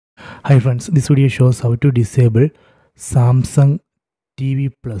Hi friends, this video shows how to disable Samsung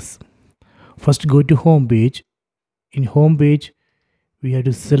TV Plus. First go to home page. In home page we have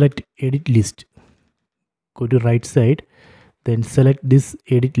to select edit list. Go to right side, then select this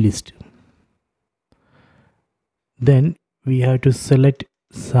edit list. Then we have to select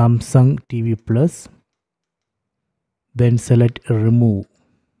Samsung TV Plus. Then select remove.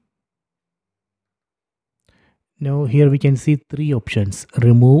 Now here we can see three options: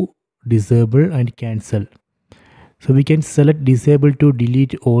 remove, disable and cancel. So we can select disable to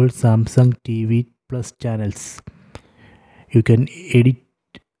delete all Samsung TV Plus channels. You can edit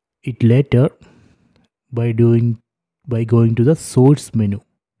it later by going to the source menu.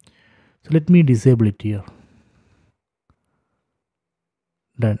 So let me disable it here.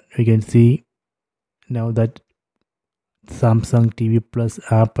 Done. You can see now that Samsung TV Plus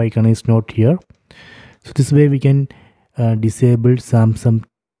app icon is not here. So this way we can disable Samsung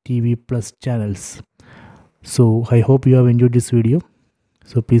TV Plus channels. So I hope you have enjoyed this video.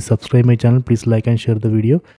 So please subscribe my channel, please like and share the video.